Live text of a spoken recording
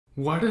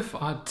What if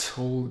I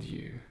told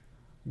you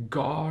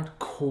God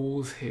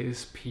calls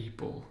his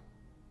people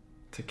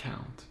to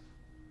count?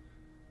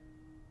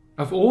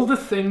 Of all the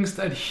things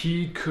that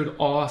he could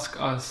ask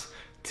us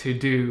to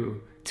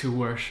do to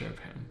worship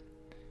him,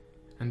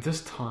 and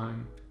this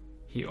time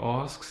he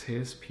asks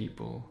his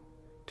people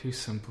to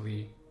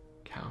simply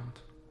count.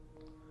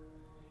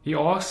 He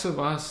asks of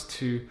us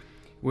to,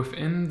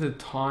 within the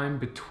time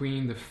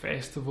between the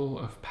festival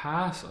of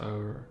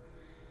Passover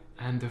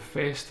and the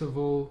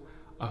festival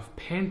of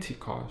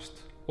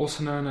Pentecost,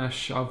 also known as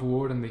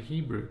Shavuot in the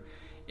Hebrew,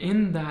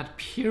 in that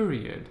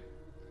period,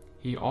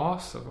 he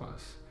asks of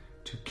us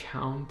to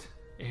count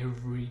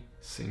every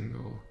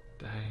single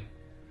day.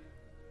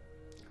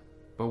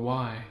 But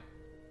why?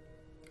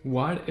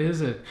 What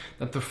is it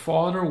that the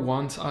Father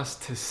wants us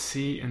to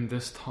see in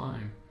this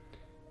time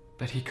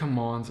that he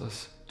commands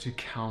us to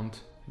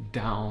count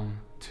down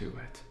to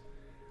it?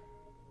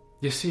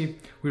 You see,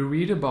 we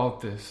read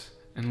about this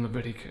in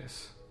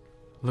Leviticus.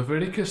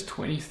 Leviticus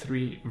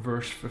 23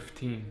 verse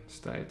 15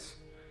 states,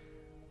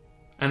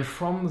 "And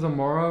from the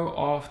morrow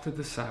after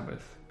the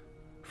Sabbath,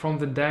 from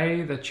the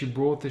day that you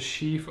brought the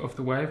sheaf of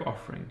the wave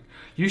offering,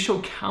 you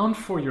shall count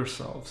for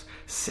yourselves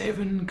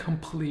 7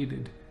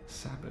 completed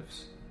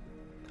Sabbaths.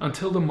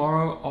 Until the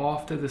morrow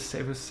after the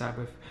 7th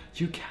Sabbath,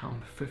 you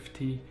count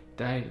 50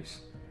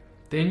 days.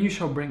 Then you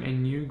shall bring a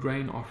new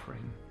grain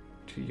offering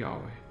to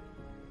Yahweh."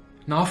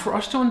 Now, for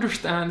us to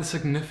understand the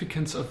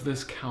significance of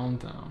this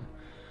countdown,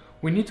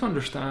 we need to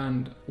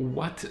understand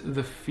what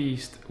the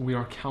feast we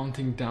are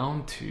counting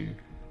down to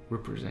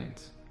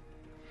represents.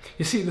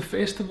 You see, the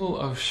festival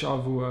of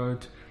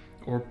Shavuot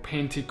or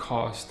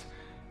Pentecost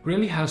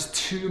really has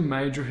 2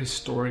 major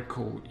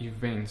historical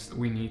events that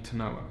we need to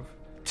know of.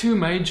 2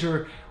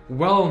 major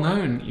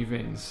well-known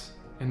events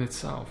in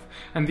itself.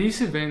 And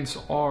these events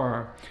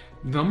are,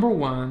 number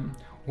 1,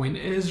 when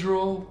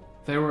Israel,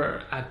 they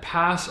were at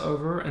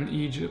Passover in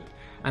Egypt,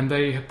 and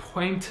they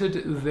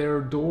painted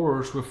their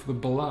doors with the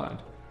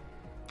blood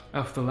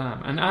of the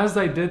lamb. And as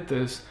they did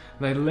this,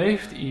 they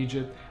left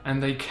Egypt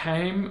and they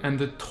came, and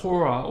the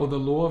Torah, or the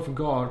law of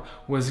God,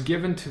 was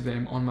given to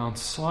them on Mount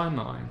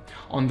Sinai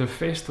on the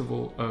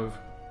festival of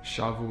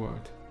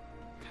Shavuot.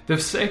 The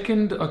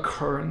second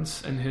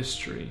occurrence in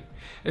history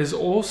is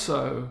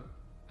also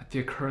at the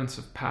occurrence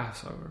of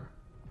Passover,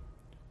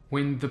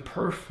 when the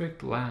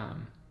perfect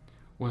lamb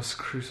was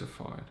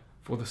crucified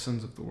for the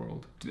sins of the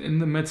world. In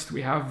the midst,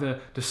 we have the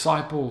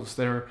disciples.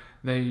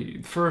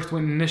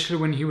 Initially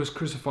when he was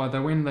crucified,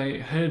 they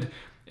hid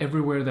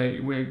everywhere. They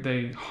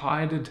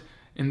hid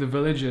in the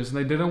villages, and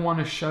they didn't want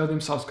to show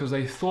themselves because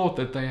they thought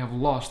that they have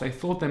lost. They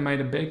thought they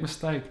made a big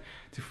mistake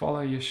to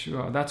follow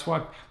Yeshua. That's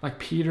why, like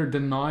Peter,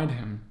 denied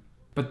him.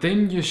 But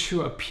then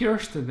Yeshua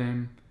appears to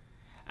them,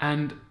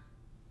 and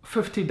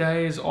 50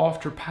 days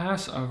after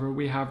Passover,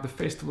 we have the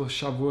festival of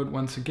Shavuot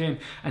once again.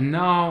 And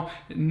now,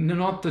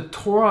 not the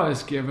Torah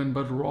is given,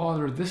 but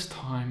rather this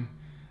time,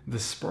 the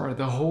Spirit,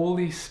 the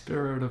Holy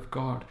Spirit of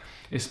God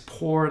is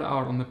poured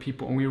out on the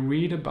people. And we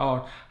read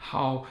about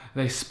how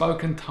they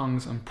spoke in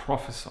tongues and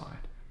prophesied.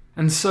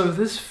 And so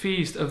this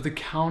feast of the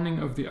counting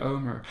of the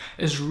Omer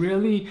is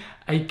really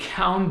a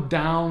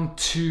countdown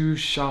to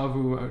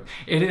Shavuot.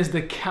 It is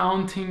the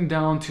counting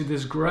down to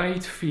this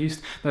great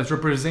feast that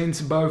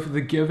represents both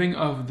the giving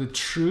of the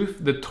truth,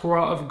 the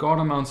Torah of God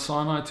on Mount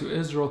Sinai to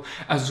Israel,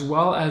 as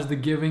well as the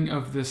giving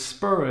of the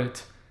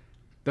Spirit,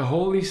 the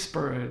Holy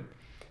Spirit,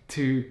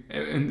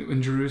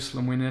 in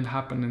Jerusalem when it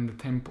happened in the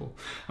temple.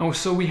 And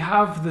so we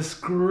have this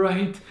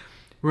great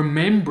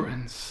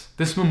remembrance,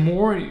 this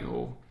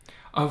memorial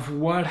of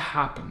what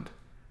happened.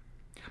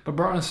 But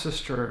brothers and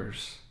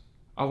sisters,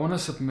 I want to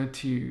submit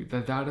to you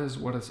that that is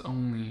what is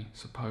only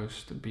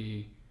supposed to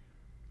be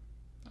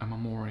a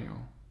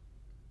memorial.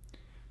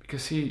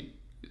 Because see,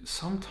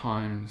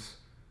 sometimes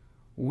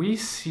we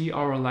see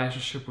our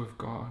relationship with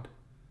God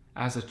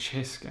as a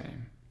chess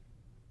game.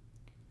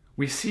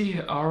 We see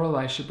our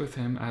relationship with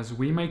him as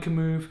we make a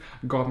move,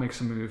 God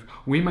makes a move.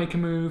 We make a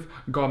move,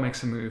 God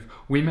makes a move.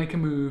 We make a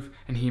move,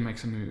 and he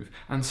makes a move.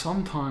 And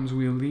sometimes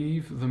we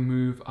leave the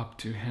move up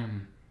to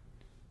him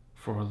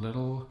for a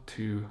little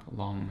too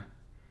long.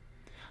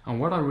 And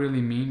what I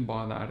really mean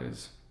by that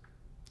is,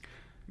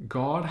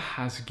 God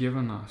has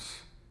given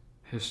us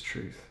his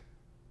truth,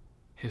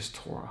 his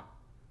Torah.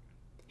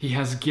 He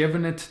has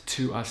given it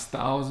to us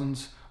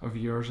thousands of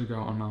years ago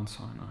on Mount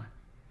Sinai.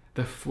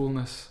 The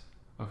fullness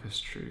of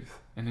his truth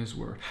and his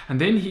word. And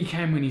then he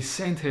came and he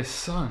sent his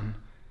son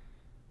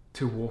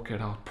to walk it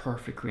out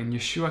perfectly. And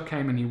Yeshua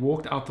came and he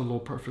walked out the law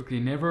perfectly.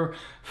 He never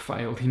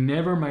failed. He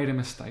never made a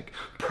mistake.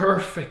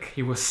 Perfect.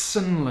 He was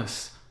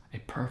sinless. A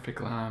perfect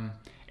lamb,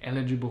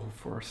 eligible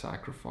for a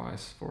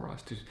sacrifice for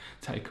us to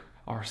take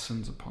our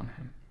sins upon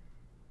him.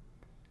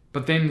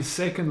 But then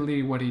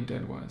secondly, what he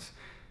did was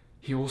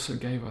he also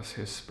gave us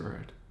his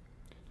Spirit.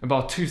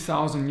 About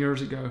 2,000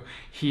 years ago,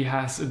 he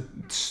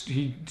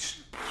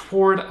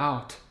poured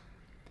out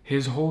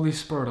his Holy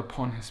Spirit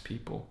upon his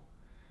people.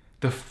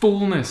 The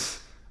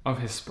fullness of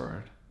his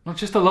Spirit. Not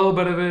just a little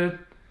bit of it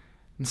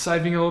and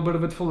saving a little bit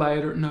of it for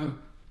later. No.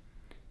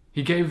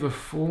 He gave the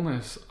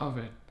fullness of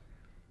it.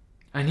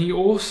 And he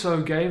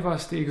also gave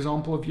us the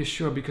example of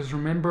Yeshua, because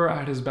remember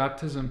at his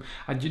baptism,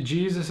 at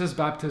Jesus'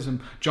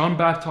 baptism, John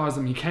baptized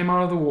him, he came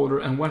out of the water,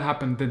 and what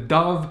happened? The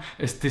dove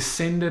is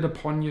descended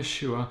upon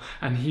Yeshua,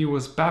 and he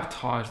was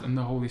baptized in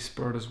the Holy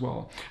Spirit as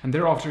well. And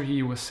thereafter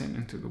he was sent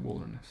into the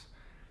wilderness.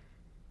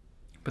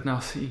 But now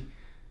see,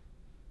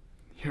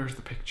 here's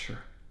the picture.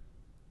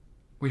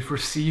 We've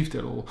received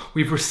it all.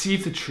 We've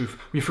received the truth.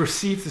 We've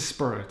received the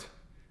Spirit.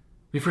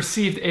 We've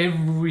received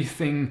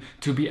everything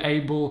to be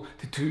able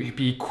to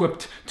be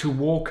equipped to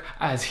walk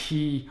as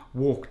he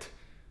walked.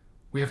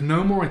 We have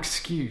no more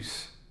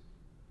excuse.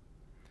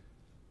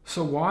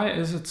 So why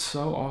is it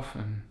so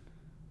often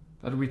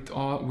that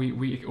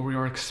we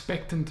are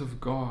expectant of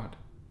God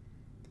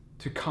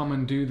to come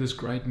and do this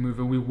great move,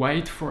 and we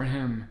wait for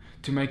him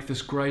to make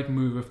this great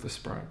move of the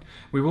Spirit?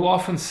 We will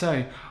often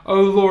say,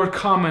 "Oh Lord,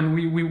 come," and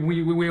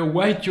we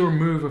await your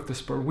move of the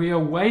Spirit. We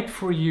await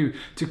for you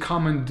to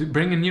come and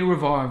bring a new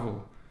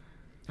revival.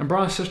 And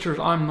brothers and sisters,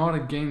 I'm not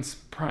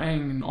against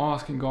praying and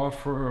asking God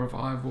for a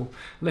revival.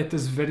 Let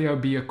this video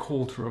be a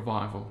call to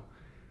revival.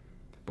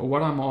 But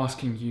what I'm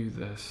asking you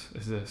is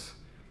this.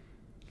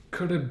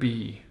 Could it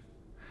be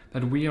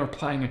that we are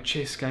playing a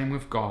chess game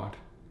with God,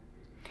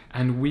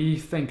 and we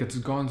think it's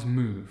God's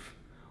move,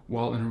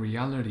 while in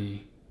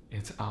reality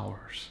it's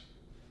ours?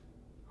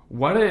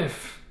 What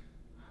if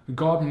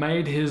God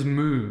made his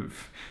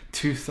move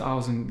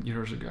 2,000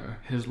 years ago,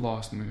 his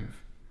last move?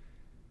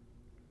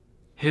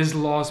 His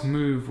last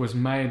move was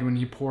made when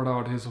he poured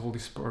out his Holy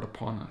Spirit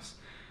upon us.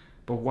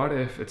 But what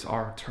if it's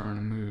our turn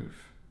to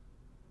move,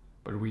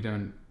 but we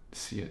don't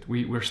see it?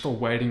 We're still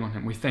waiting on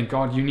him. We think,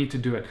 "God, you need to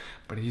do it."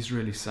 But he's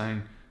really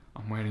saying,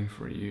 "I'm waiting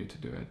for you to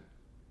do it."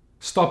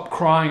 Stop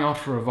crying out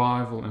for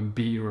revival and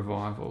be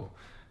revival.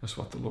 That's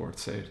what the Lord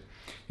said.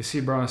 You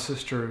see, brothers and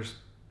sisters,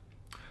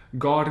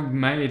 God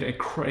made a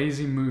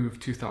crazy move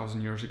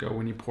 2,000 years ago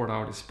when he poured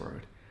out his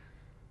Spirit.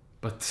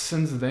 But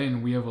since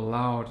then, we have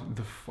allowed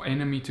the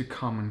enemy to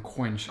come and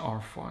quench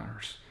our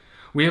fires.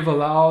 We have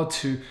allowed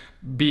to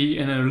be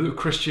in a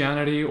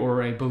Christianity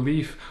or a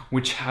belief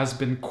which has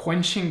been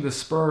quenching the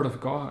Spirit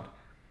of God,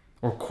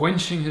 or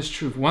quenching his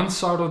truth. One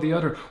side or the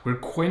other, we're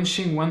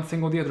quenching one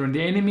thing or the other. And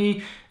the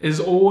enemy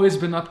has always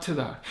been up to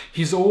that.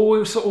 He's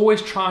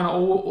always trying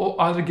to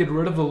either get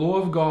rid of the law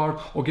of God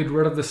or get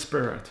rid of the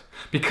Spirit.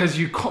 Because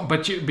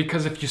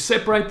if you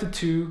separate the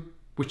two,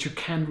 which you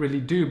can't really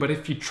do, but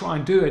if you try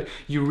and do it,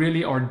 you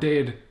really are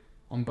dead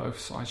on both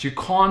sides. You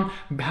can't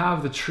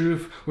have the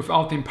truth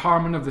without the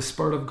empowerment of the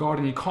Spirit of God,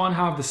 and you can't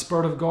have the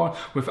Spirit of God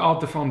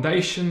without the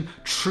foundation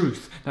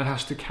truth that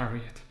has to carry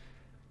it.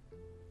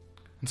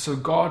 And so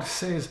God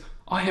says,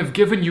 "I have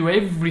given you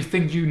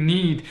everything you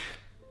need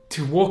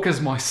to walk as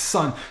my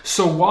son.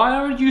 So why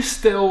are you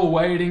still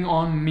waiting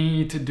on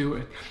me to do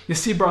it?" You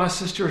see, brothers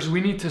and sisters, we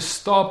need to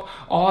stop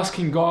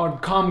asking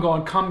God, "Come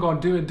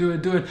God, do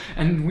it.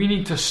 And we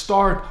need to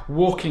start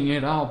walking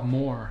it out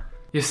more.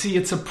 You see,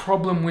 it's a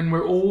problem when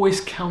we're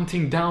always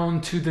counting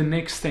down to the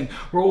next thing.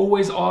 We're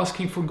always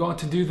asking for God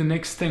to do the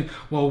next thing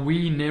while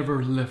we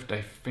never lift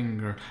a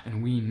finger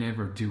and we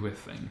never do a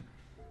thing.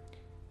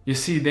 You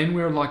see, then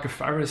we're like a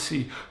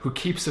Pharisee who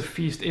keeps a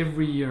feast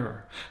every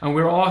year. And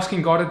we're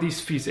asking God at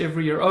these feasts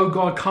every year, "Oh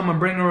God, come and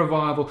bring a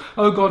revival.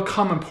 Oh God,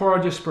 come and pour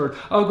out your Spirit.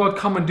 Oh God,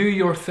 come and do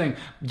your thing."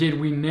 Yet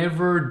we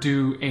never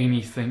do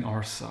anything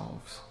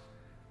ourselves.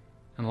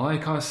 And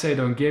like I said,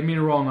 don't get me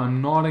wrong,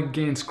 I'm not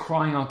against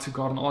crying out to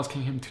God and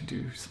asking him to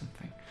do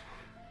something.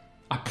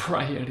 I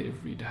pray it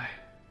every day.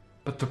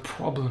 But the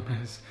problem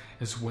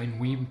is when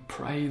we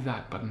pray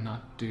that but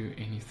not do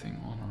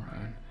anything on our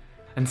own.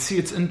 And see,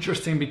 it's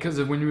interesting because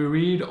when we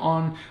read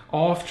on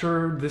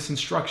after this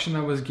instruction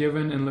that was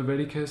given in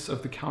Leviticus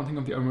of the counting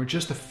of the Omer,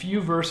 just a few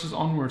verses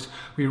onwards,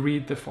 we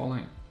read the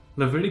following.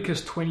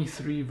 Leviticus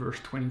 23 verse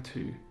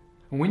 22.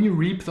 "And when you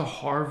reap the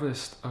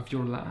harvest of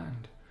your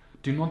land,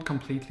 do not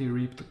completely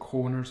reap the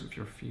corners of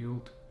your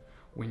field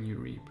when you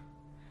reap.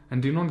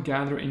 And do not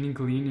gather any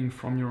gleaning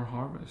from your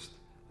harvest.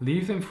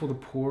 Leave them for the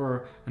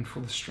poor and for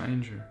the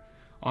stranger.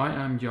 I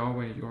am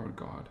Yahweh your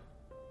God."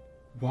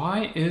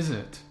 Why is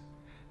it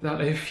that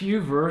a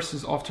few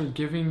verses after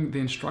giving the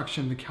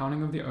instruction, the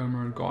counting of the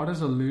Omer, God is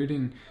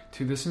alluding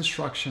to this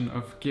instruction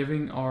of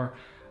leaving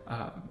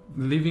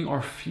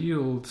our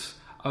fields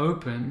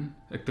open,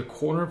 like the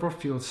corner of our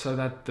fields, so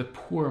that the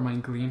poor may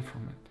glean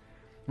from it?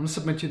 I want to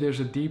submit to you there's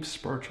a deep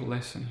spiritual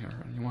lesson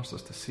here, and he wants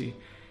us to see.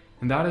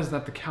 And that is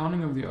that the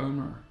counting of the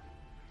Omer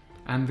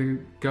and the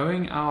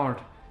going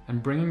out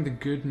and bringing the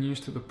good news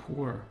to the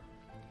poor,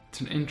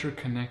 it's an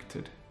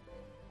interconnected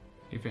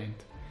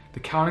event. The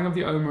counting of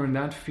the Omer in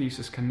that feast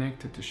is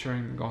connected to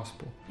sharing the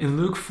gospel. In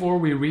Luke 4,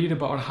 we read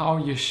about how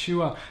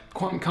Yeshua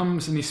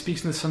comes and he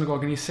speaks in the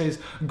synagogue and he says,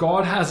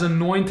 "God has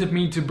anointed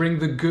me to bring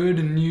the good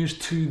news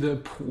to the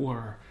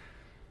poor."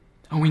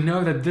 And we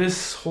know that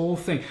this whole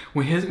thing,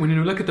 when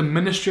you look at the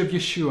ministry of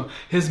Yeshua,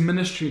 his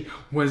ministry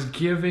was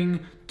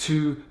giving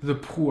to the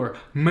poor,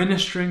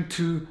 ministering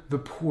to the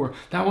poor.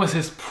 That was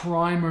his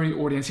primary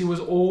audience. He was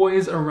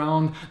always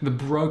around the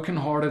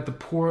brokenhearted, the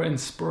poor in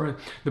spirit,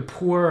 the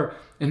poor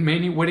in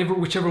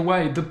whichever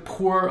way, the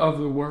poor of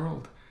the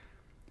world.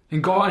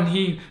 And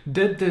he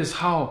did this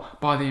how?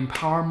 By the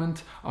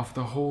empowerment of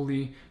the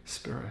Holy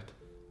Spirit.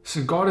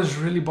 So God is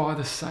really by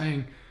the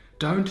saying,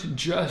 don't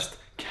just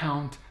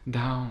count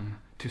down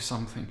to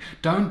something.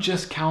 Don't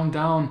just count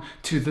down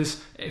to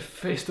this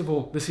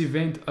festival, this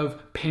event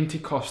of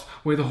Pentecost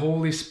where the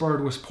Holy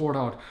Spirit was poured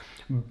out.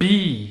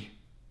 Be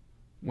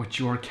what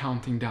you are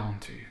counting down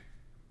to.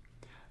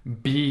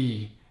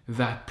 Be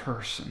that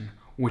person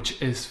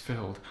which is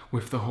filled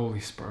with the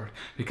Holy Spirit.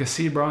 Because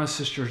see, brothers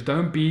and sisters,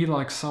 don't be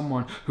like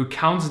someone who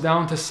counts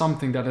down to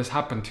something that has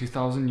happened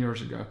 2,000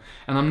 years ago.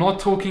 And I'm not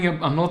talking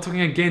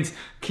against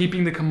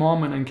keeping the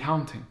commandment and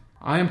counting.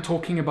 I am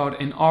talking about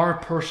in our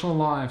personal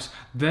lives.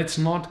 Let's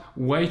not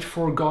wait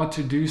for God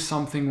to do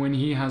something when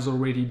he has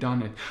already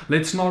done it.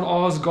 Let's not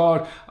ask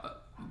God,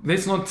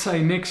 let's not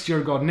say next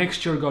year God,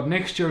 next year God,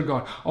 next year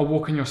God, I'll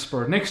walk in your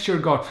spirit. Next year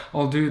God,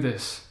 I'll do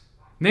this.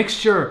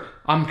 Next year,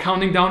 I'm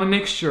counting down to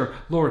next year.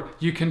 Lord,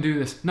 you can do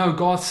this. No,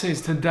 God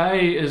says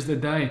today is the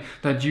day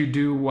that you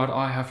do what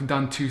I have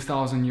done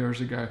 2,000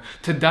 years ago.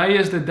 Today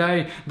is the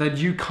day that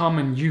you come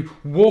and you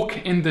walk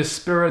in the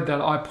spirit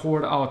that I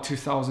poured out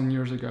 2,000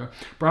 years ago.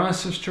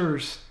 Brothers and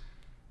sisters,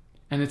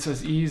 and it's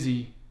as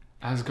easy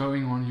as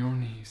going on your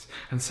knees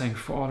and saying,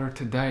 Father,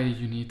 today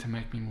you need to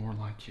make me more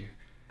like you.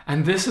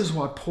 And this is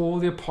why Paul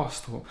the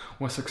Apostle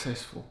was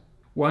successful.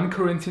 1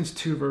 Corinthians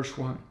 2 verse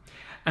 1.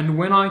 And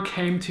when I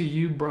came to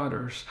you,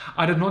 brothers,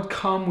 I did not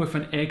come with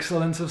an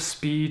excellence of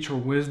speech or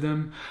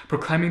wisdom,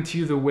 proclaiming to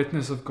you the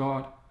witness of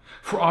God.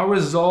 For I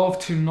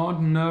resolved to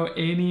not know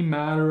any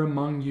matter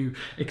among you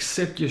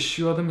except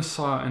Yeshua the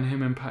Messiah and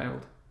him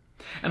impaled.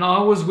 And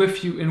I was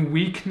with you in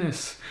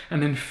weakness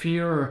and in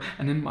fear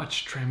and in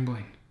much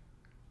trembling.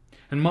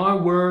 And my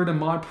word and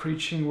my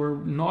preaching were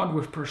not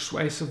with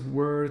persuasive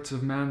words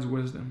of man's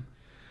wisdom,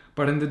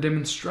 but in the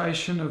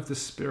demonstration of the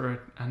Spirit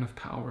and of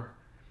power,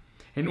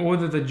 in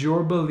order that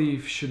your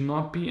belief should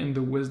not be in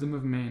the wisdom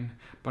of men,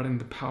 but in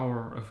the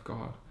power of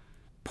God.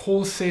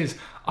 Paul says,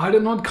 I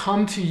did not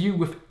come to you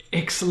with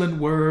excellent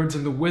words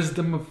and the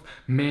wisdom of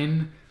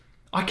men.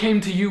 I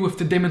came to you with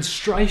the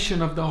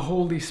demonstration of the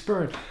Holy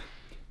Spirit.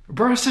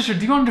 Brother, sister,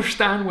 do you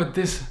understand what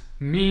this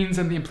means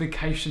and the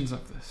implications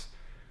of this?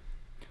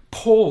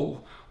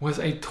 Paul was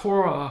a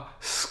Torah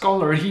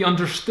scholar. He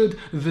understood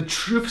the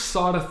truth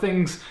side of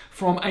things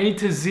from A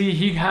to Z.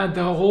 He had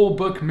the whole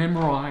book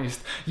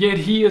memorized. Yet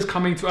he is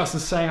coming to us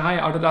and saying, hey,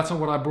 that's not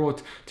what I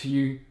brought to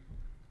you.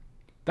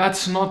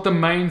 That's not the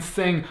main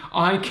thing.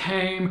 I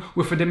came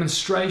with a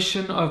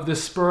demonstration of the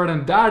Spirit,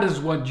 and that is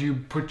what you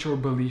put your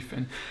belief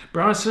in.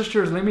 Brothers and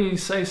sisters, let me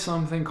say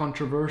something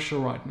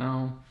controversial right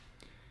now.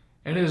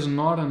 It is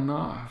not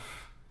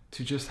enough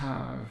to just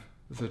have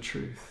the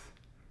truth.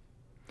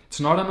 It's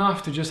not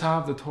enough to just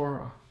have the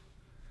Torah.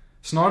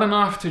 It's not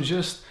enough to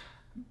just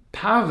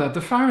have that.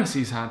 The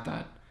Pharisees had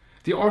that.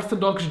 The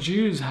Orthodox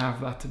Jews have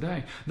that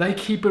today. They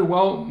keep it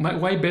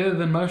way better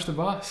than most of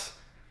us.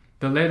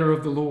 The letter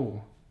of the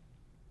law.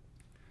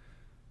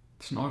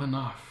 It's not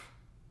enough.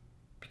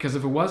 Because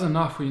if it was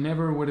enough, we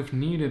never would have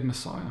needed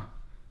Messiah.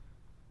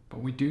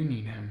 But we do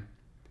need him.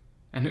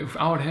 And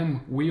without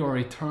him, we are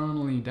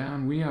eternally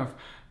damned. We have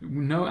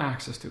no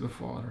access to the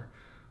Father.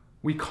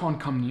 We can't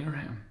come near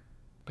him.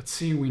 But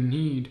see, we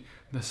need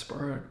the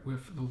Spirit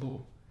with the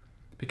law.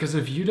 Because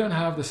if you don't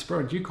have the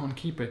Spirit, you can't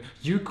keep it.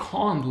 You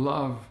can't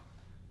love.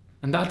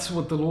 And that's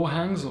what the law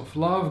hangs off.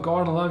 Love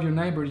God and love your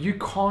neighbor. You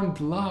can't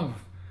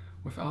love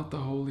without the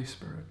Holy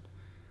Spirit.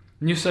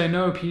 And you say,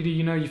 no,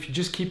 Peter, if you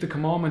just keep the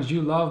commandments,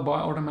 you love by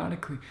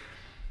automatically.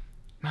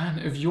 Man,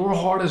 if your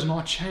heart is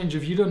not changed,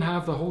 if you don't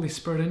have the Holy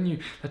Spirit in you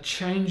that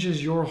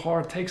changes your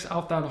heart, takes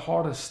out that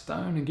heart of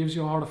stone and gives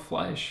you a heart of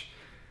flesh,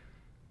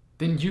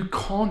 then you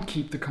can't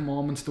keep the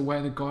commandments the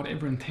way that God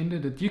ever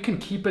intended it. You can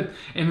keep it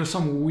in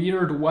some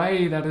weird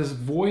way that is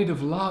void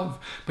of love,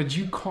 but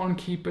you can't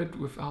keep it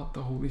without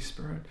the Holy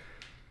Spirit.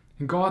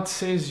 And God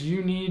says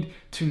you need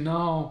to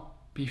now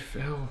be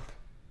filled.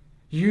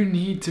 You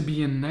need to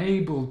be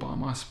enabled by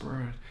my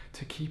Spirit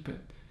to keep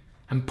it.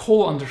 And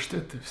Paul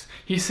understood this.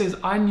 He says,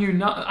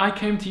 I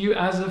came to you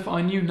as if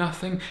I knew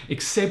nothing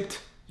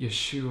except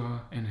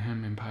Yeshua and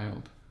him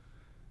impaled.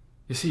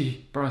 You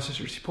see, brothers and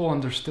sisters, Paul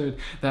understood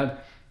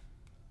that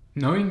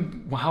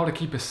knowing how to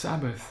keep a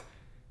Sabbath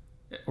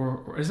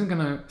or isn't going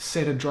to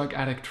set a drug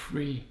addict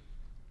free.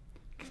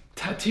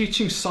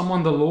 Teaching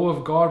someone the law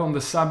of God on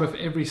the Sabbath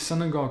every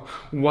synagogue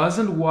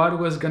wasn't what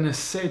was going to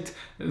set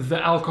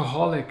the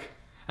alcoholic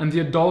and the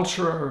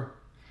adulterer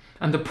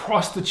and the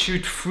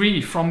prostitute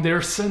free from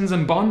their sins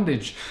and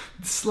bondage.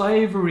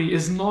 Slavery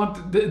is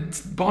not,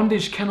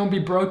 bondage cannot be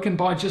broken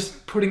by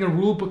just putting a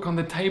rule book on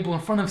the table in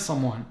front of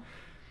someone.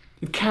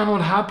 It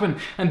cannot happen.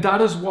 And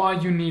that is why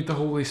you need the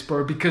Holy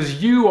Spirit,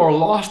 because you are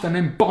lost and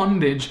in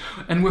bondage,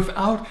 and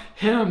without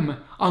Him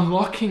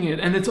unlocking it,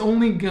 and it's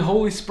only the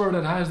Holy Spirit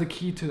that has the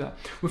key to that.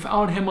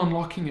 Without Him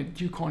unlocking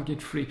it, you can't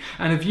get free.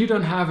 And if you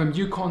don't have Him,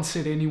 you can't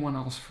set anyone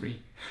else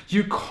free.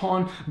 You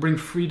can't bring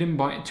freedom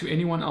to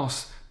anyone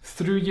else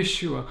through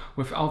Yeshua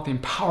without the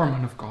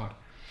empowerment of God.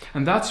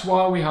 And that's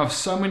why we have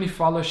so many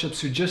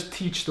fellowships who just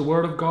teach the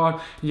Word of God.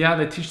 Yeah,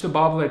 they teach the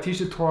Bible, they teach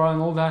the Torah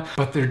and all that,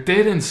 but they're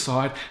dead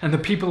inside, and the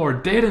people are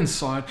dead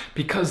inside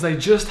because they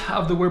just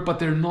have the Word, but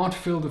they're not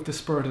filled with the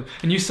Spirit.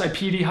 And you say,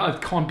 PD, how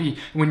it can't be.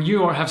 When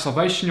you have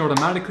salvation, you're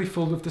automatically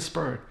filled with the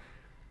Spirit.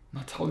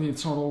 And I tell you,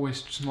 it's not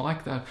always just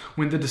like that.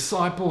 When the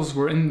disciples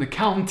were in the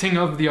counting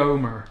of the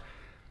Omer,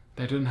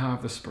 they didn't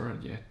have the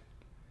Spirit yet.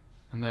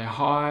 And they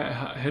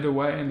hid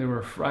away, and they were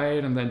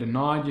afraid, and they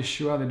denied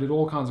Yeshua. They did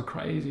all kinds of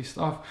crazy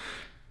stuff.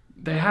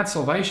 They had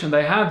salvation.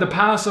 They had the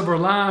Passover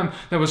lamb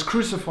that was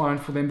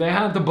crucified for them. They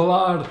had the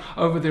blood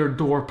over their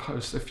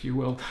doorposts, if you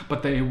will.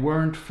 But they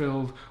weren't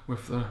filled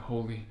with the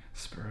Holy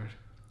Spirit.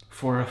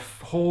 For a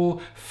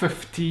whole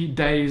 50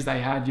 days they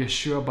had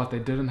Yeshua, but they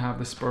didn't have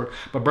the Spirit.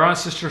 But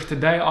brothers and sisters,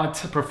 today I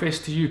profess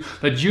to you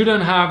that you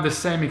don't have the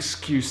same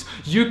excuse.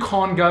 You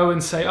can't go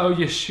and say, oh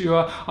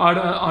Yeshua,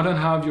 I don't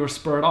have your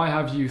Spirit, I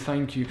have you,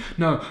 thank you.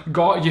 No,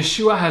 God,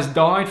 Yeshua has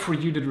died for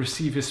you to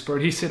receive His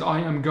Spirit. He said,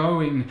 I am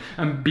going,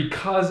 and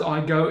because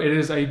I go, it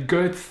is a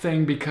good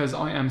thing, because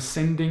I am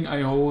sending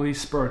a Holy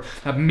Spirit.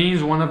 That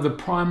means one of the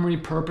primary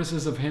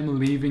purposes of Him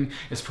leaving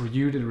is for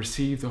you to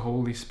receive the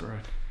Holy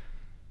Spirit.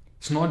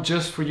 It's not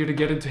just for you to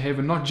get into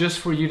heaven, not just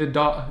for you to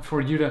die,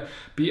 for you to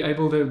be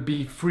able to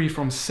be free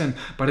from sin,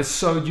 but it's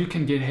so you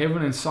can get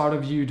heaven inside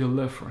of you to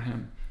live for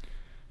Him.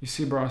 You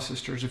see, brothers and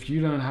sisters, if you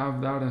don't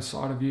have that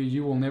inside of you,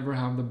 you will never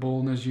have the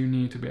boldness you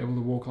need to be able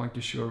to walk like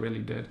Yeshua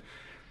really did.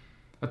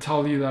 I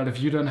tell you that if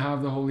you don't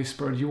have the Holy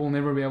Spirit, you will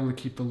never be able to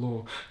keep the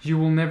law. You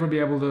will never be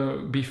able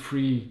to be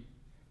free.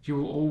 You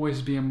will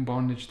always be in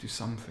bondage to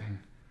something.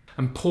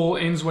 And Paul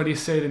ends what he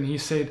said, and he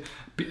said,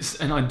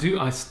 and I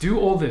do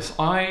all this.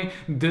 I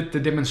did the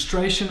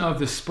demonstration of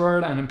the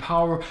Spirit and in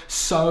power,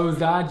 so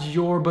that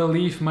your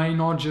belief may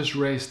not just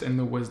rest in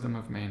the wisdom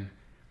of men.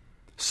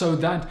 So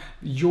that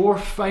your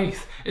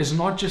faith is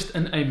not just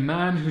in a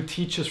man who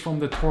teaches from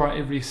the Torah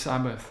every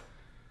Sabbath,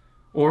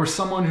 or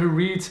someone who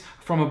reads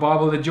from a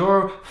Bible, that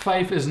your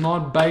faith is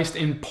not based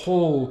in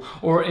Paul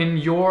or in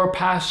your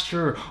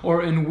pastor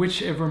or in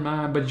whichever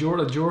man, but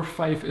your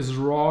faith is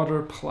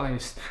rather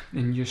placed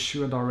in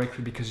Yeshua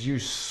directly, because you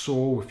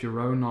saw with your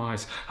own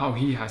eyes how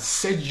He has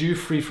set you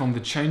free from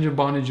the chain of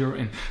bondage you're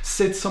in,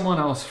 set someone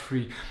else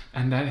free,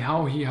 and that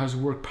how He has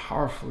worked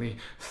powerfully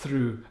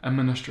through a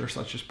minister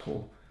such as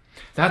Paul.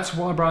 That's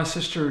why, brothers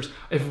and sisters,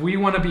 if we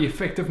want to be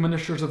effective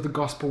ministers of the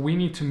gospel, we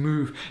need to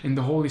move in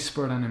the Holy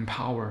Spirit and in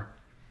power.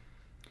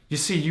 You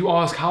see, you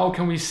ask, how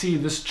can we see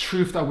this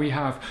truth that we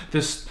have,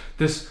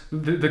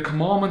 the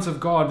commandments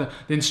of God,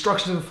 the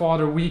instructions of the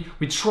Father? We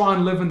try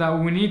and live in that.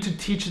 We need to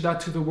teach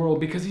that to the world,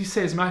 because He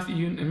says,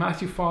 in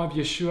Matthew 5,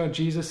 Yeshua,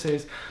 Jesus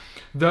says,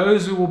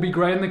 those who will be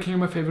great in the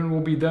kingdom of heaven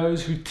will be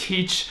those who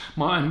teach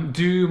and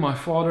do my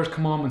Father's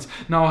commandments.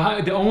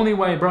 Now, the only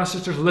way, brothers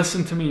and sisters,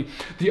 listen to me,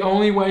 the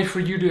only way for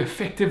you to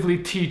effectively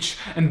teach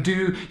and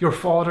do your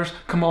Father's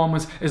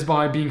commandments is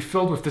by being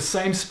filled with the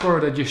same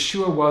Spirit that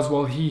Yeshua was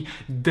while He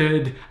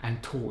did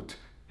and taught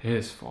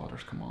His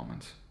Father's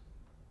commandments.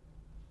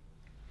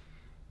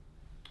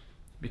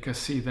 Because,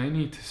 see, they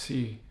need to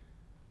see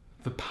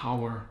the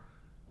power,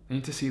 they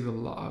need to see the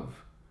love,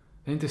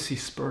 they need to see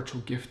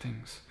spiritual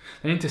giftings.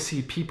 They need to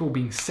see people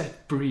being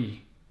set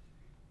free.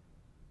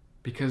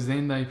 Because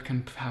then they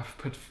can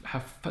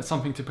have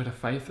something to put a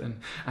faith in.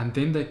 And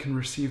then they can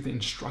receive the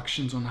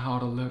instructions on how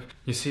to live.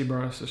 You see,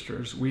 brothers and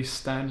sisters, we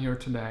stand here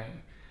today,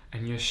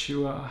 and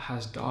Yeshua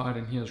has died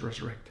and He has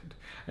resurrected.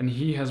 And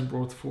He has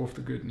brought forth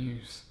the good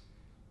news.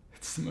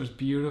 It's the most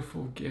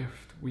beautiful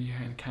gift we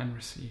can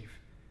receive.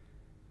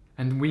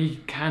 And we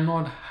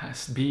cannot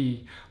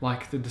be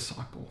like the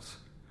disciples,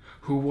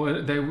 who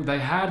were, they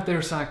had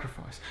their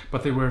sacrifice,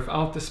 but they were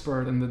without the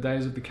Spirit in the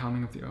days of the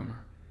counting of the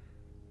Omer.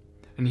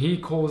 And He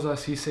calls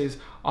us, He says,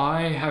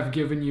 I have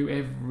given you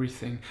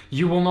everything.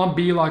 You will not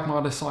be like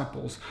my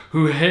disciples,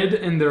 who hid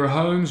in their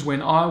homes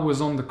when I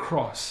was on the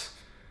cross.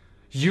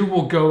 You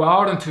will go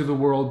out into the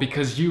world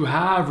because you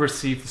have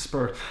received the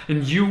Spirit,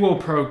 and you will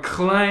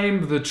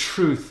proclaim the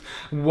truth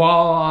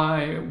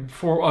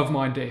of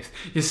my death.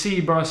 You see,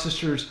 brothers and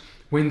sisters,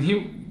 we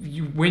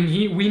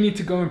need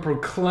to go and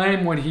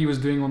proclaim what He was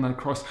doing on that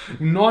cross,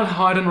 not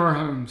hide in our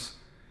homes.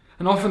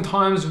 And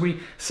oftentimes we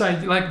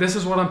say, like, this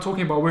is what I'm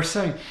talking about. We're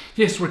saying,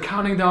 yes, we're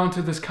counting down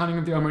to this counting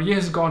of the Omer.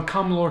 Yes, God,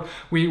 come, Lord.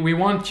 We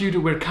want you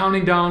to, we're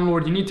counting down,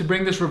 Lord. You need to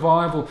bring this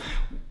revival.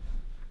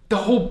 The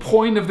whole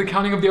point of the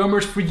counting of the Omer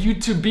is for you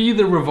to be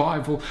the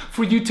revival,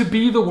 for you to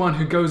be the one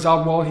who goes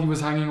out while He was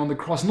hanging on the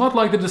cross, not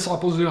like the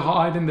disciples who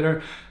hide in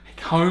their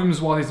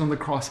homes while He's on the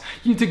cross.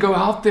 You need to go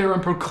out there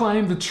and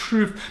proclaim the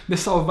truth, the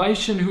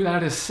salvation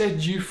that has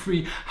set you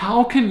free.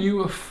 How can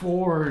you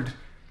afford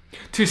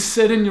To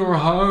sit in your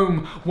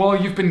home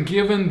while you've been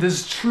given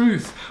this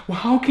truth. Well,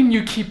 how can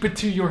you keep it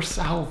to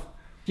yourself?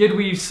 Yet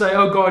we say,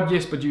 oh God,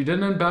 yes, but you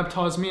didn't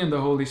baptize me in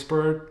the Holy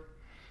Spirit,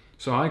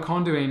 so I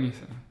can't do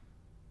anything.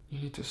 You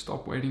need to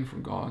stop waiting for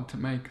God to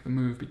make the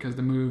move, because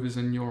the move is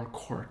in your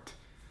court.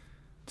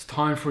 It's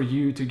time for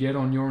you to get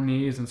on your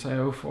knees and say,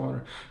 oh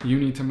Father, you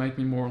need to make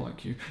me more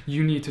like you.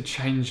 You need to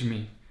change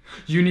me.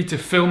 You need to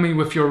fill me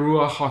with your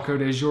Ruach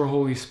HaKodesh, your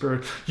Holy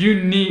Spirit.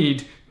 You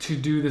need to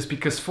do this,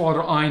 because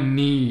Father, I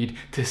need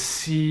to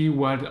see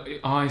what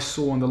I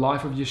saw in the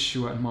life of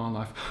Yeshua in my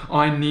life.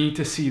 I need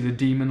to see the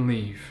demon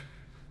leave.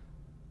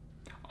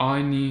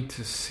 I need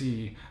to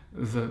see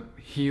the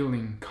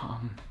healing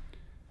come.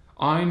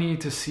 I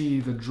need to see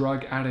the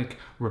drug addict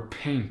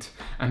repent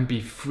and be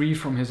free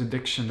from his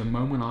addiction the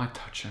moment I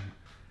touch him.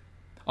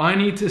 I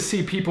need to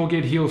see people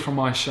get healed from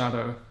my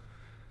shadow.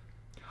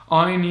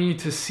 I need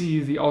to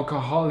see the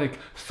alcoholic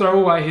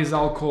throw away his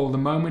alcohol the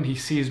moment he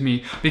sees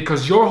me,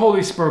 because your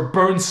Holy Spirit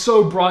burns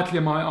so brightly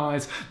in my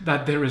eyes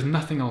that there is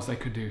nothing else they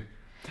could do.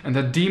 And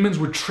that demons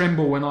would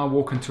tremble when I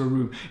walk into a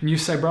room. And you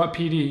say, Brother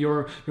PD,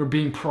 you're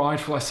being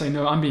prideful. I say,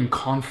 no, I'm being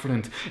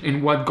confident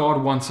in what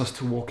God wants us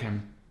to walk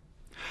in.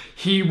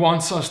 He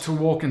wants us to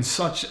walk in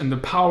the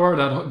power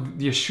that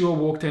Yeshua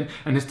walked in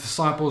and his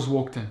disciples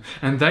walked in.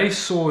 And they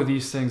saw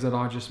these things that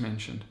I just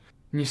mentioned.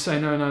 And you say,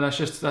 no, that's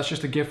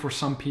just a gift for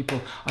some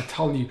people. I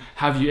tell you,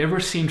 have you ever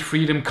seen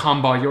freedom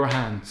come by your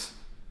hands?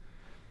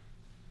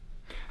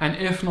 And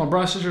if not,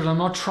 brothers and sisters, I'm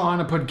not trying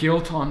to put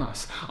guilt on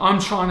us. I'm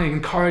trying to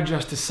encourage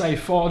us to say,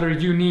 Father,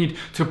 you need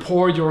to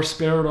pour your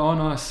Spirit on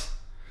us.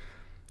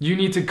 You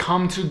need to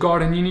come to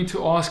God and you need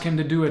to ask him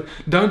to do it.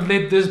 Don't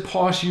let this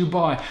pass you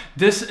by.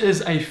 This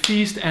is a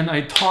feast and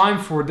a time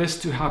for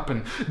this to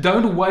happen.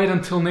 Don't wait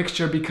until next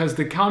year, because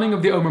the counting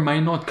of the Omer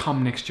may not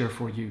come next year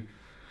for you.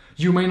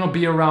 You may not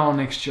be around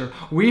next year.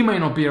 We may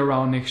not be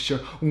around next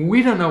year.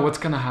 We don't know what's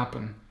going to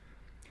happen.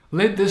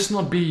 Let this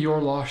not be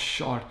your last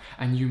shot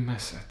and you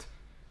miss it.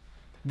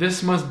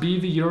 This must be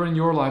the year in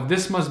your life.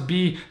 This must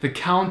be the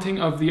counting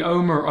of the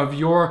Omer of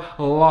your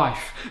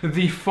life.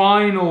 The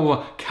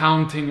final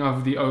counting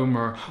of the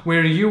Omer,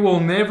 where you will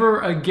never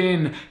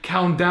again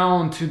count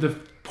down to the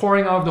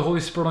pouring out of the Holy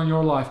Spirit on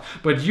your life,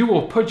 but you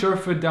will put your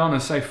foot down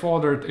and say,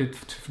 Father,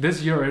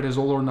 this year it is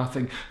all or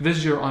nothing.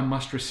 This year I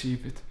must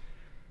receive it.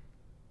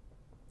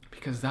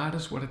 Because that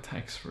is what it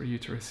takes for you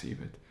to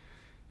receive it.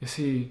 You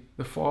see,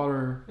 the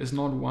Father is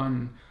not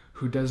one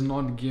who does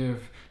not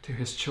give to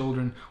his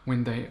children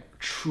when they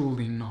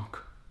truly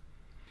knock.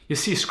 You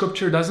see,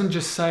 Scripture doesn't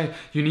just say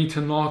you need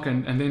to knock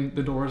and then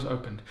the door is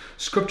opened.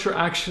 Scripture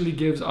actually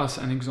gives us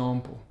an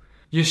example.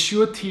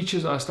 Yeshua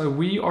teaches us that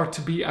we are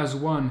to be as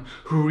one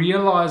who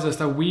realizes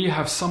that we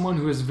have someone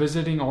who is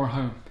visiting our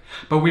home,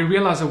 but we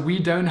realize that we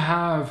don't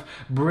have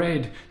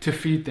bread to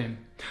feed them.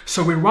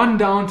 So we run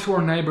down to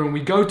our neighbor and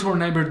we go to our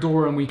neighbor's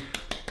door and we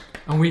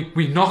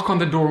knock on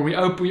the door and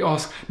we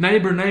ask,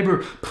 neighbor,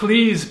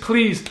 please,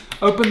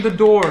 open the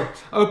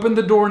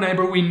door,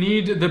 neighbor. We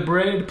need the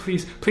bread,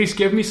 please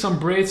give me some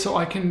bread so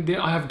I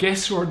have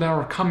guests that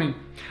are coming.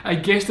 A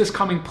guest is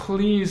coming,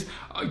 please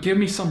give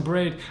me some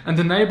bread. And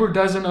the neighbor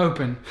doesn't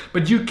open,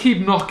 but you keep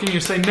knocking. You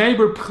say,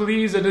 neighbor,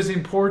 please, it is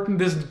important.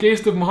 This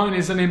guest of mine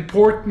is an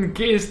important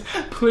guest.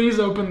 Please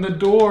open the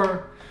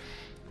door.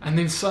 And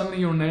then suddenly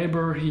your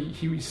neighbor,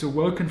 he's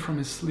awoken from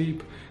his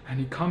sleep. And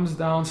he comes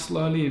down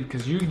slowly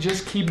because you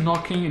just keep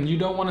knocking and you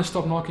don't want to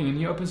stop knocking. And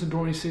he opens the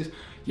door and he says,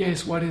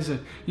 yes, what is it?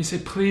 You say,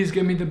 please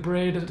give me the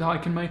bread that I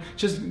can make.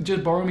 Just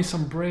borrow me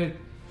some bread.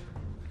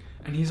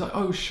 And he's like,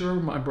 oh, sure,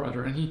 my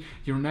brother. And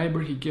your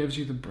neighbor, he gives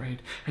you the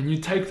bread. And you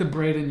take the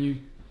bread and you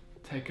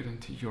take it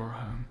into your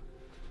home.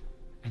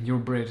 And your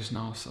bread is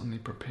now suddenly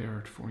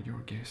prepared for your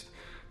guest.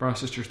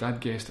 Brothers and sisters, that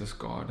guest is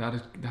God.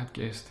 That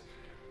guest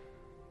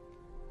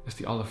is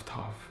the Aleph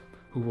Tav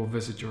who will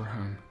visit your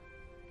home.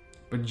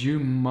 But you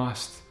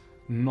must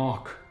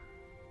knock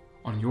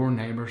on your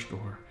neighbor's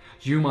door.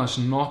 You must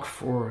knock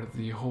for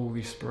the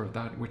Holy Spirit,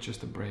 that which is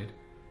the bread.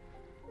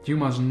 You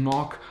must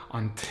knock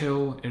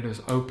until it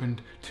is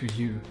opened to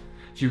you.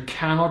 You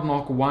cannot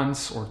knock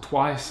once or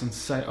twice and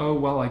say, oh,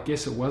 well, I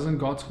guess it wasn't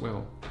God's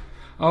will.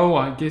 Oh,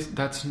 I guess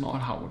that's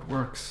not how it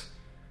works.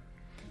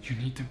 You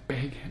need to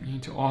beg him. You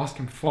need to ask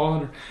him,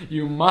 Father,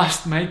 you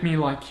must make me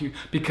like you.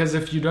 Because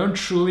if you don't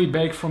truly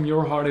beg from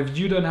your heart, if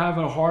you don't have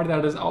a heart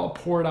that is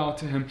poured out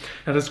to him,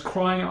 that is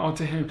crying out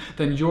to him,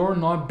 then you're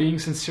not being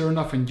sincere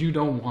enough and you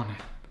don't want it.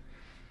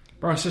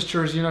 Brothers and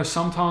sisters,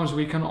 sometimes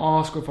we can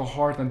ask with a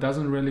heart that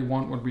doesn't really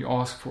want what we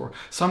ask for.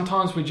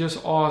 Sometimes we just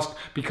ask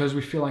because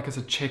we feel like it's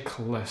a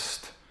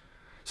checklist.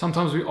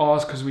 Sometimes we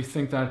ask because we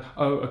think that,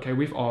 oh, okay,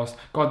 we've asked.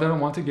 God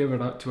didn't want to give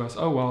it up to us.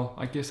 Oh, well,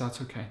 I guess that's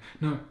okay.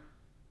 No.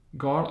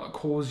 God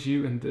calls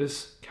you in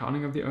this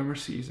counting of the Omer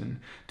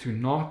season to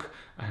knock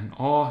and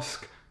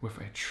ask with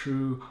a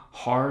true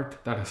heart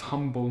that is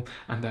humble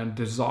and that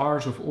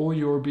desires with all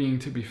your being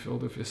to be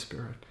filled with His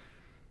Spirit.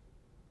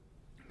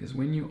 Because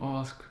when you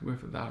ask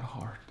with that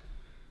heart,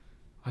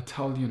 I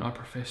tell you and I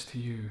profess to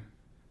you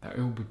that it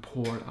will be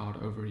poured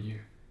out over you.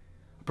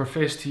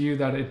 profess to you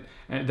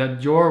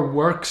that your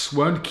works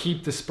won't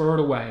keep the Spirit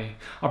away.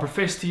 I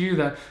profess to you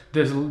that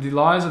the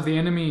lies of the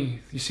enemy,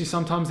 you see,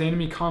 sometimes the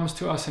enemy comes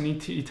to us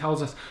and he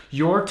tells us,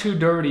 you're too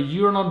dirty,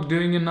 you're not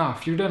doing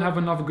enough, you don't have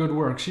enough good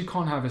works, you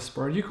can't have a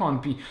Spirit, you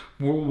can't be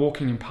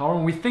walking in power.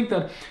 And we think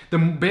that the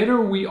better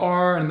we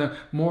are and the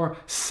more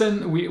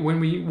sin, when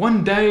we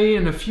one day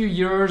in a few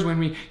years, when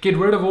we get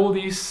rid of all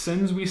these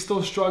sins we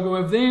still struggle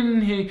with,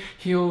 then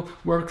he'll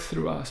work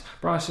through us.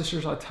 Brothers and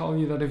sisters, I tell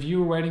you that if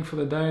you're waiting for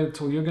the day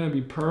until you're going to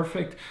be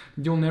perfect,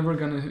 you're never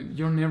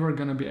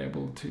gonna be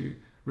able to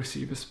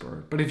receive a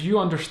Spirit. But if you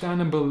understand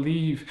and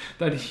believe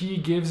that He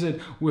gives it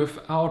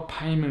without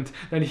payment,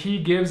 that He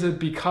gives it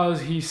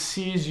because He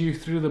sees you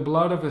through the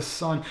blood of His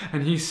Son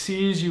and He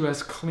sees you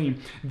as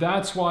clean,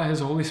 that's why His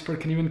Holy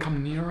Spirit can even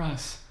come near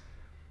us.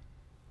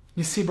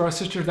 You see, brother,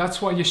 sister,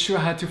 that's why Yeshua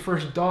had to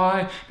first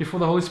die before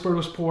the Holy Spirit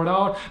was poured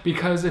out,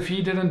 because if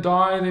He didn't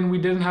die, then we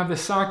didn't have the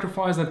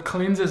sacrifice that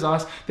cleanses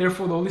us.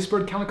 Therefore, the Holy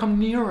Spirit cannot come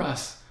near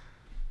us.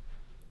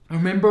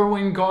 Remember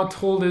when God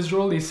told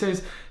Israel, He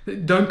says,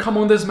 don't come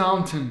on this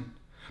mountain,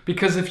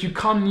 because if you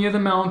come near the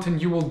mountain,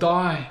 you will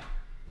die.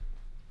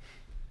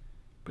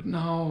 But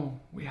now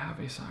we have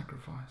a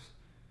sacrifice.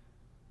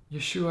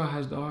 Yeshua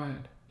has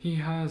died. He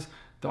has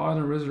died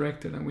and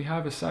resurrected, and we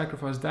have a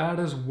sacrifice. That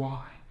is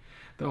why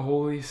the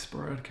Holy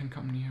Spirit can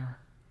come near.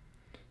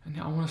 And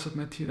I want to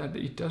submit to you that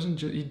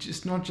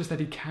it's not just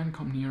that He can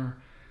come near.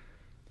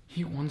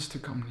 He wants to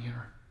come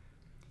near.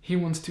 He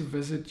wants to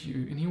visit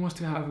you, and He wants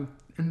to have an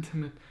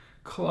intimate,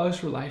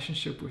 close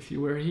relationship with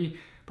you, where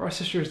brothers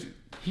and sisters,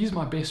 He's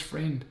my best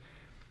friend.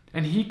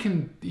 And he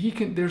can,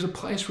 there's a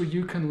place where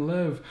you can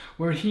live,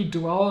 where He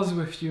dwells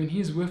with you and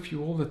He's with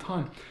you all the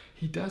time.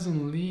 He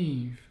doesn't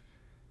leave.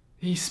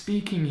 He's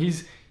speaking,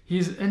 He's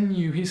in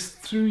you, He's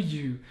through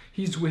you,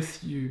 He's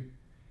with you.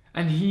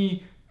 And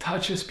He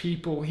touches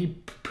people, He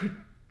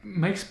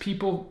makes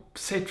people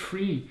set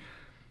free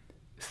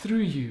through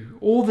you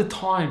all the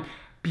time.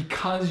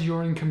 Because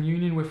you're in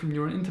communion with Him,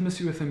 you're in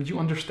intimacy with Him, you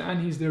understand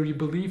He's there, you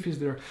believe He's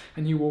there,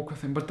 and you walk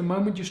with Him. But the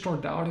moment you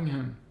start doubting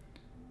Him,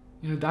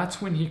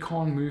 that's when He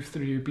can't move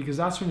through you, because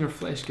that's when your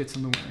flesh gets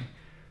in the way.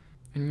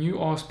 And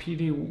you ask,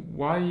 PD,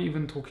 why are you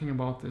even talking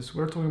about this?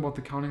 We're talking about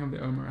the counting of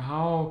the Omer.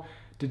 How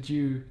did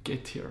you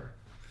get here?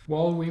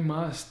 Well, we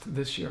must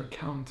this year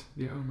count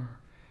the Omer,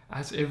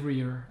 as every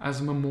year,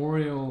 as a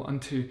memorial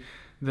unto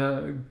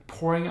the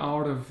pouring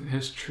out of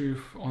His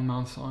truth on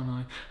Mount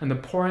Sinai and the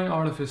pouring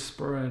out of His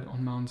Spirit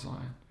on Mount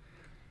Zion.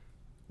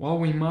 While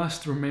we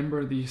must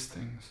remember these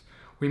things,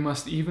 we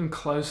must even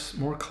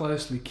more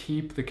closely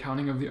keep the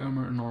counting of the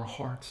Omer in our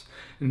hearts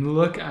and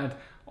look at,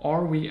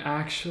 are we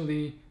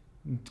actually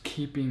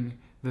keeping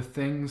the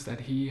things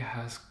that He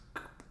has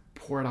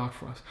poured out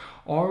for us?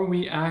 Are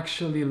we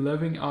actually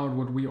living out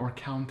what we are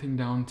counting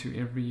down to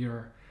every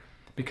year?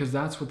 Because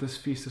that's what this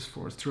feast is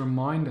for. It's to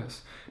remind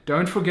us,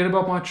 don't forget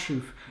about my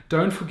truth.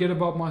 Don't forget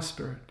about my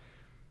Spirit.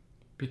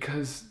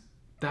 Because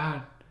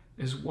that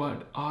is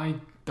what I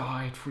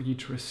died for you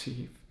to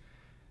receive.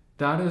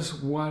 That is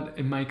what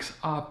it makes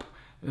up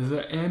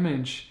the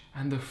image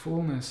and the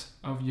fullness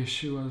of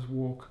Yeshua's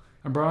walk.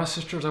 And brothers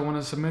and sisters, I want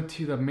to submit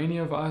to you that many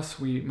of us,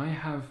 we may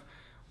have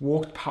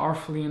walked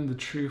powerfully in the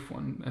truth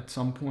at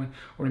some point,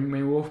 or we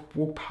may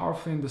walk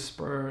powerfully in the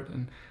Spirit,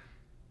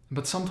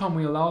 but sometimes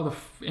we allow the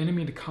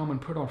enemy to come and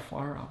put our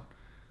fire out.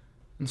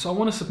 And so I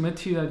want to submit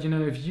to you that,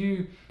 if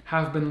you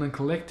have been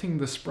neglecting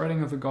the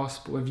spreading of the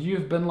gospel, if you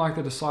have been like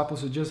the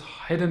disciples who just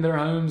hid in their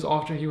homes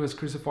after He was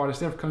crucified,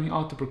 instead of coming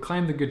out to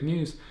proclaim the good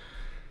news,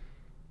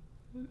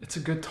 it's a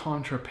good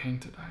time to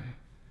repent today.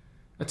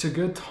 It's a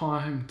good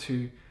time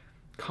to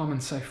come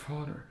and say,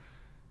 Father,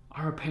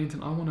 I repent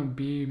and I want to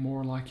be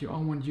more like You. I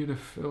want You to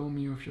fill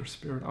me with Your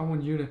Spirit. I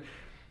want You to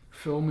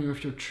fill me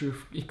with Your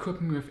truth.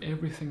 Equip me with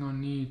everything I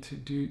need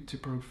to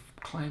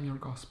proclaim Your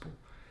gospel.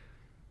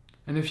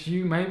 And if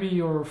maybe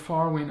you're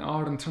far went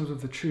out in terms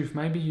of the truth,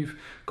 maybe you've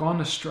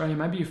gone astray,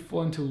 maybe you've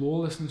fallen into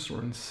lawlessness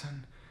or in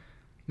sin.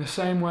 In the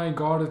same way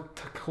God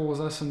calls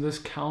us in this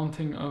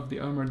counting of the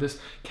Omer, this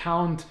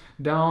count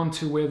down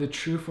to where the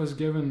truth was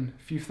given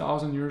a few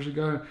thousand years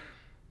ago,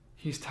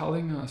 He's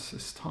telling us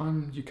it's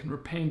time you can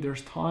repent.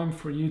 There's time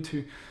for you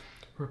to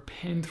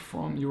repent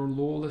from your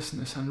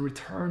lawlessness and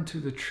return to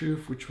the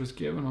truth which was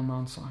given on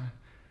Mount Zion.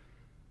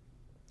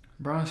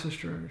 Brothers and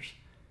sisters,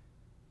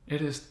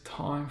 it is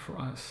time for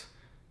us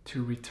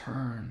to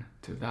return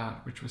to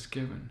that which was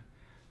given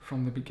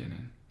from the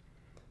beginning.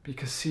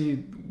 Because see,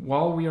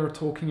 while we are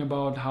talking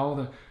about how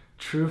the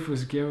truth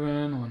was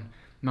given on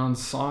Mount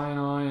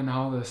Sinai and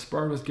how the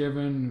Spirit was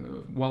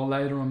given while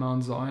later on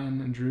Mount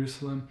Zion in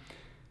Jerusalem,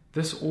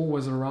 this all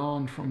was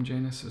around from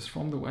Genesis,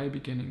 from the way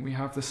beginning. We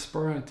have the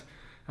Spirit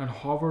that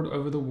hovered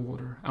over the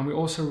water. And we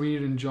also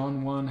read in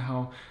John 1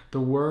 how the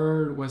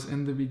Word was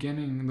in the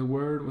beginning, and the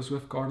Word was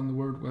with God, and the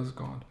Word was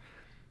God.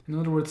 In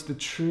other words, the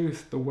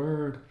truth, the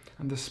Word,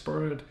 and the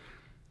Spirit,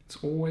 it's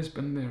always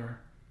been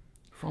there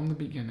from the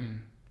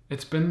beginning.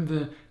 It's been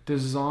the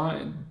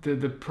design, the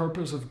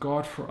purpose of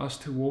God for us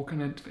to walk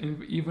in it,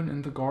 even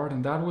in the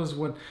garden. That was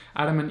what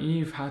Adam and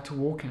Eve had to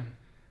walk in.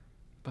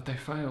 but they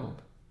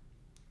failed.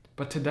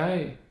 But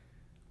today,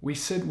 we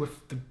sit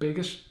with the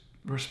biggest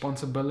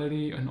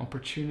responsibility and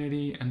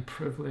opportunity and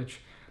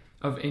privilege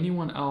of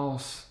anyone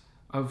else,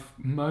 of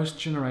most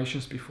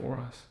generations before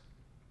us.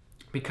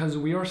 Because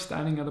we are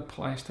standing at a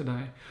place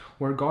today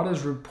where God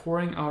is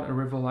pouring out a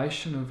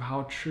revelation of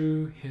how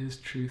true His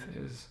truth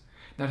is.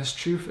 That His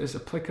truth is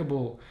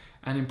applicable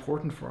and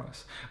important for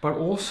us. But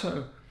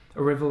also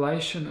a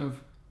revelation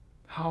of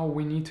how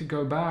we need to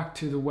go back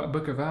to the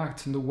book of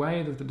Acts and the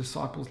way that the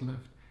disciples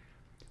lived.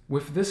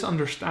 With this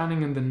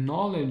understanding and the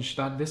knowledge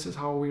that this is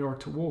how we are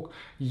to walk,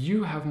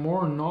 you have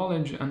more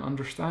knowledge and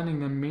understanding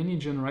than many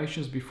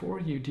generations before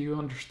you. Do you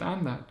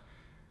understand that?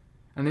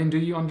 And then do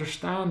you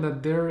understand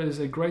that there is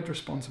a great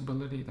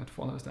responsibility that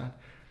follows that?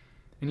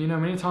 And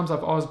many times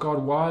I've asked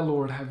God, why,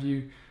 Lord, have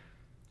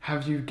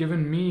you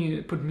given me,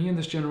 put me in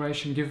this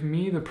generation, give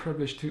me the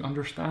privilege to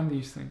understand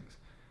these things?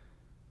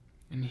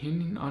 And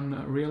then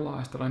I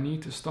realized that I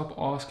need to stop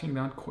asking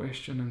that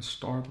question and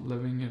start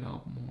living it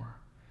out more.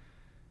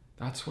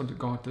 That's what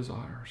God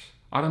desires.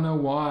 I don't know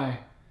why.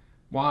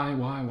 Why?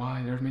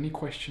 There are many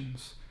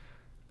questions.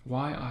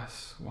 Why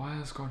us? Why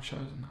has God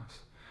chosen us?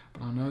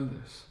 But I know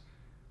this,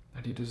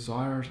 that He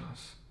desires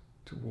us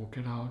to walk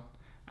it out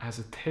as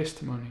a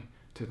testimony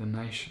to the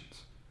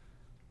nations.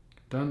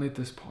 Don't let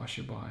this pass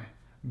you by.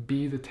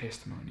 Be the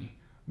testimony.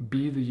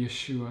 Be the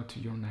Yeshua to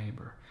your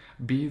neighbor.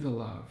 Be the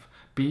love.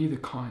 Be the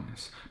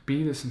kindness.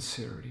 Be the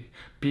sincerity.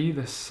 Be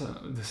the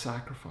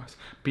sacrifice.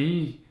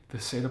 Be the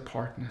set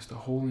apartness, the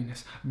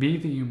holiness. Be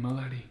the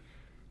humility.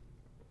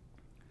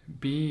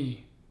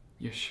 Be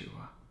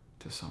Yeshua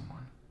to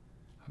someone.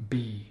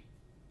 Be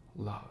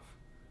love.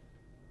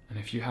 And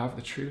if you have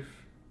the truth,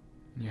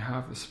 and you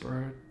have the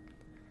Spirit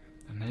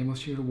that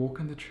enables you to walk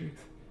in the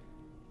truth,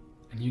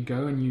 and you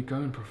go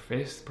and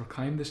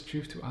proclaim this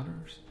truth to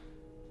others,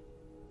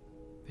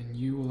 then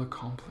you will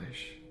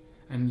accomplish,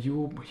 and you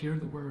will hear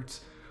the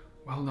words,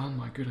 "Well done,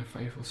 my good and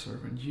faithful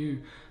servant.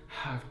 You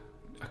have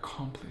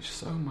accomplished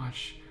so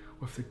much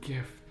with the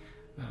gift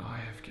that I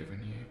have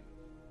given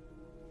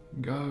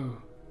you. Go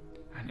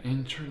and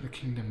enter the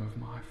kingdom of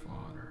my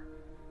Father."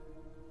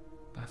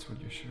 That's what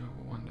Yeshua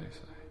will one day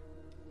say.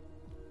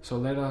 So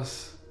let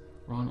us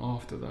run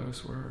after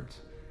those words.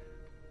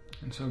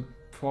 And so,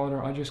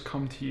 Father, I just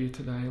come to you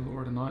today,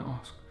 Lord, and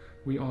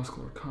we ask,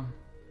 Lord, come.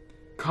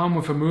 Come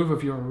with a move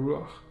of your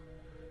Ruach.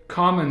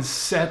 Come and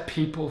set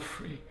people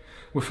free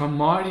with a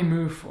mighty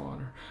move,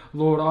 Father.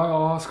 Lord, I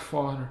ask,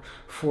 Father,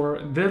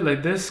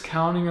 let this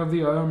counting of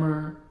the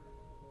Omer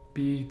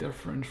be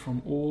different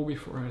from all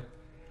before it.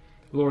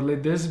 Lord,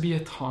 let this be a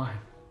time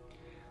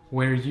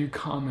where you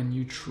come and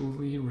you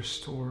truly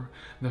restore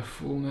the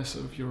fullness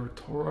of your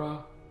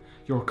Torah,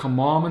 your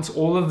commandments,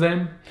 all of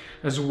them,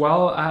 as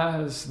well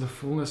as the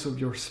fullness of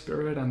your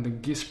Spirit and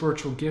the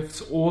spiritual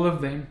gifts, all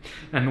of them,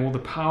 and all the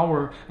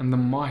power and the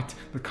might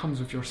that comes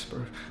with your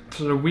Spirit,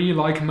 so that we,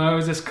 like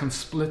Moses, can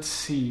split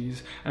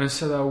seas, and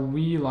so that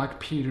we, like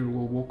Peter,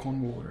 will walk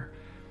on water.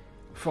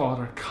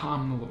 Father,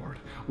 come, Lord.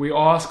 We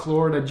ask,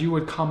 Lord, that you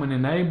would come and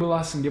enable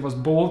us and give us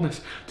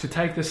boldness to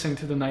take this thing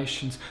to the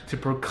nations, to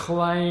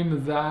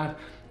proclaim that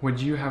what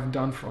you have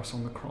done for us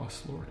on the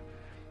cross, Lord.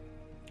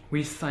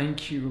 We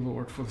thank you,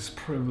 Lord, for this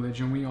privilege,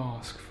 and we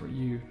ask for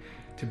you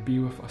to be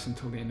with us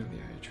until the end of the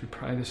age. We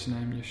pray this in the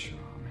name of Yeshua.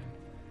 Amen.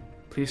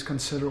 Please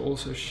consider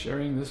also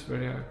sharing this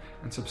video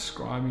and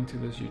subscribing to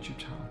this YouTube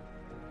channel.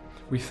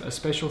 With a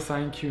special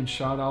thank you and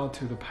shout out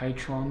to the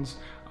patrons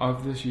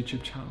of this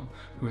YouTube channel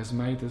who has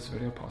made this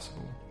video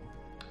possible.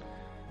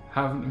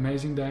 Have an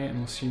amazing day, and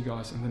we'll see you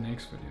guys in the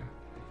next video.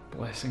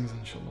 Blessings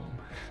and shalom.